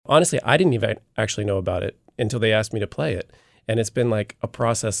honestly, I didn't even actually know about it until they asked me to play it. And it's been like a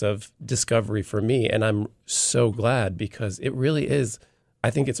process of discovery for me. And I'm so glad because it really is, I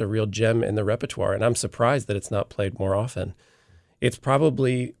think it's a real gem in the repertoire. And I'm surprised that it's not played more often. It's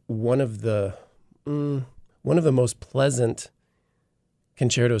probably one of the most pleasant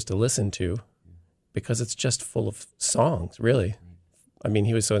concertos to listen to because it's just full of songs, really. I mean,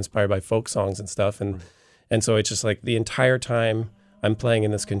 he was so inspired by folk songs and stuff. And so it's just like the entire time I'm playing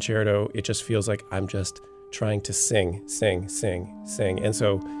in this concerto, it just feels like I'm just trying to sing. And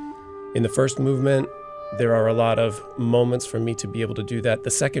so in the first movement, there are a lot of moments for me to be able to do that. The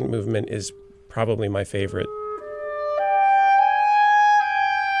second movement is probably my favorite.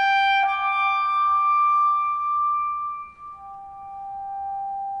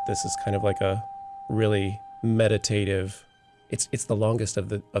 This is kind of like a really meditative, it's the longest of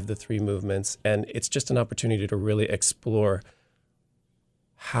the three movements, and it's just an opportunity to really explore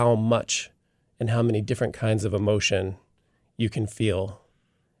how much and how many different kinds of emotion you can feel.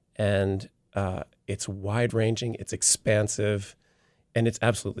 And it's wide-ranging, it's expansive, and it's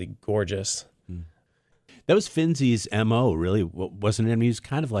absolutely gorgeous. That was Finzi's M.O., really, wasn't it? I mean, he was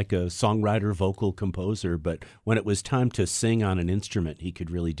kind of like a songwriter, vocal composer, but when it was time to sing on an instrument, he could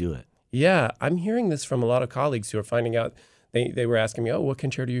really do it. Yeah, I'm hearing this from a lot of colleagues who are finding out, they were asking me, oh, what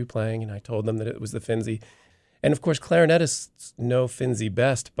concerto are you playing? And I told them that it was the Finzi. And of course, clarinetists know Finzi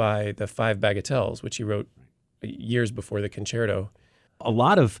best by the Five Bagatelles, which he wrote years before the concerto. A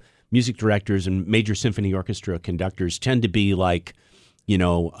lot of music directors and major symphony orchestra conductors tend to be like,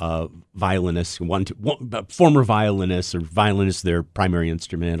 violinists, former violinists or violinists, their primary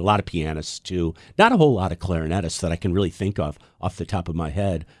instrument, a lot of pianists too. Not a whole lot of clarinetists that I can really think of off the top of my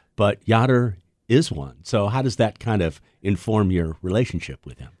head, but Jader is one. So how does that kind of inform your relationship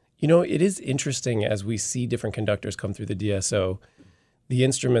with him? It is interesting as we see different conductors come through the DSO. The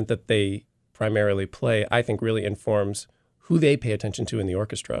instrument that they primarily play, I think, really informs who they pay attention to in the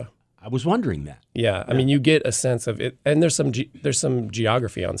orchestra. I was wondering that. Yeah, I mean, you get a sense of it, and there's some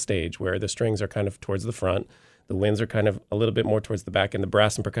geography on stage where the strings are kind of towards the front, the winds are kind of a little bit more towards the back, and the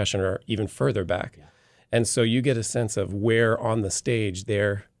brass and percussion are even further back. Yeah. And so you get a sense of where on the stage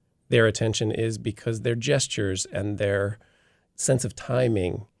their attention is because their gestures and their sense of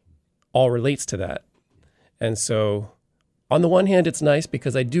timing all relates to that. And so on the one hand, it's nice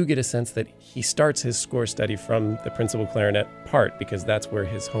because I do get a sense that he starts his score study from the principal clarinet part because that's where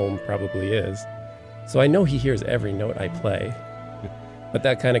his home probably is. So I know he hears every note I play, but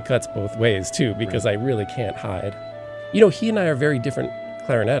that kind of cuts both ways too because I really can't hide. He and I are very different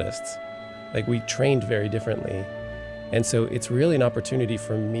clarinetists. Like we trained very differently. And so it's really an opportunity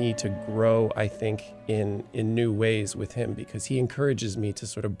for me to grow, I think, in new ways with him because he encourages me to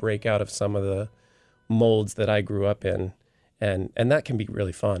sort of break out of some of the molds that I grew up in. And that can be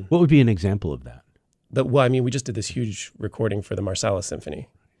really fun. What would be an example of that? We just did this huge recording for the Marsala Symphony.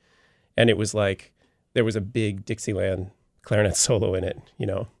 And it was like, there was a big Dixieland clarinet solo in it,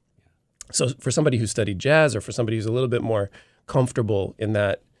 So for somebody who studied jazz or for somebody who's a little bit more comfortable in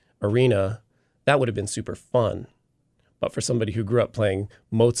that arena, that would have been super fun. But for somebody who grew up playing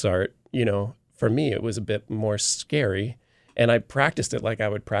Mozart, for me, it was a bit more scary. And I practiced it like I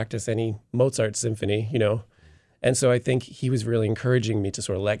would practice any Mozart symphony, And so I think he was really encouraging me to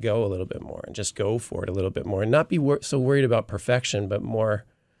sort of let go a little bit more and just go for it a little bit more and not be so worried about perfection, but more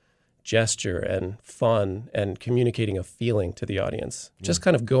gesture and fun and communicating a feeling to the audience. Yeah. Just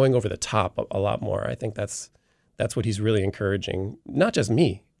kind of going over the top a lot more. I think that's what he's really encouraging. Not just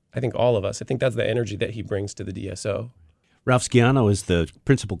me. I think all of us. I think that's the energy that he brings to the DSO. Ralph Skiano is the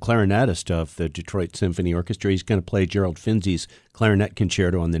principal clarinetist of the Detroit Symphony Orchestra. He's going to play Gerald Finzi's Clarinet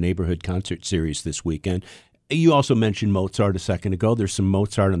Concerto on the Neighborhood Concert Series this weekend. You also mentioned Mozart a second ago. There's some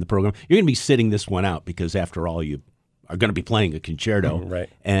Mozart on the program. You're going to be sitting this one out because, after all, you are going to be playing a concerto. Right.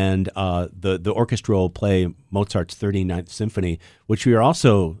 And the orchestra will play Mozart's 39th Symphony, which we are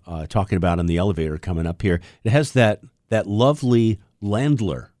also talking about on the elevator coming up here. It has that lovely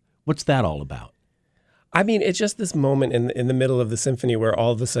Landler. What's that all about? I mean, it's just this moment in the middle of the symphony where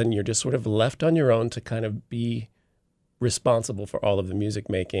all of a sudden you're just sort of left on your own to kind of be responsible for all of the music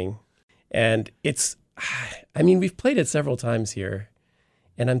making. And we've played it several times here.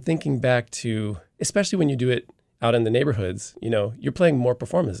 And I'm thinking back to, especially when you do it out in the neighborhoods, you're playing more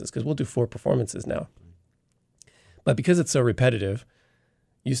performances because we'll do 4 performances now. But because it's so repetitive,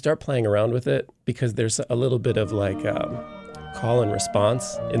 you start playing around with it because there's a little bit of like call and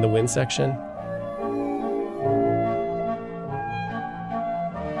response in the wind section.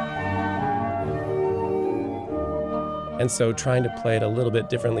 And so trying to play it a little bit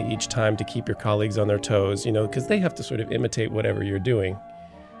differently each time to keep your colleagues on their toes, because they have to sort of imitate whatever you're doing.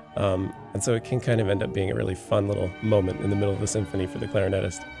 And so it can kind of end up being a really fun little moment in the middle of the symphony for the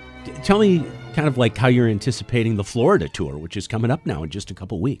clarinetist. Tell me kind of like how you're anticipating the Florida tour, which is coming up now in just a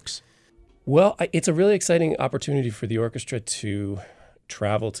couple weeks. Well, it's a really exciting opportunity for the orchestra to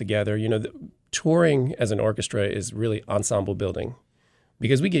travel together. Touring as an orchestra is really ensemble building,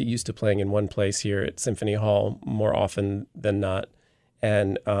 because we get used to playing in one place here at Symphony Hall more often than not,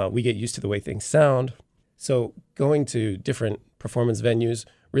 and we get used to the way things sound. So going to different performance venues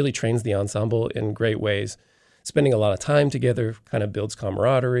really trains the ensemble in great ways. Spending a lot of time together kind of builds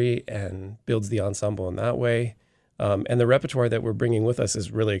camaraderie and builds the ensemble in that way. And the repertoire that we're bringing with us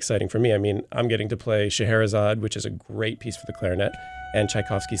is really exciting for me. I mean, I'm getting to play Scheherazade, which is a great piece for the clarinet, and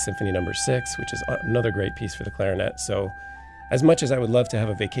Tchaikovsky's Symphony No. 6, which is another great piece for the clarinet. So as much as I would love to have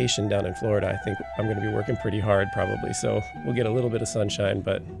a vacation down in Florida, I think I'm going to be working pretty hard probably. So we'll get a little bit of sunshine,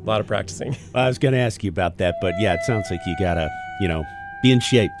 but a lot of practicing. I was going to ask you about that, but yeah, it sounds like you got to, be in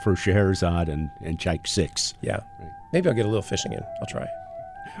shape for Scheherazade and Tchaik 6. Yeah. Right. Maybe I'll get a little fishing in. I'll try.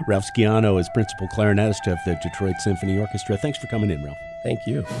 Ralph Skiano is principal clarinetist of the Detroit Symphony Orchestra. Thanks for coming in, Ralph. Thank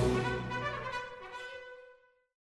you.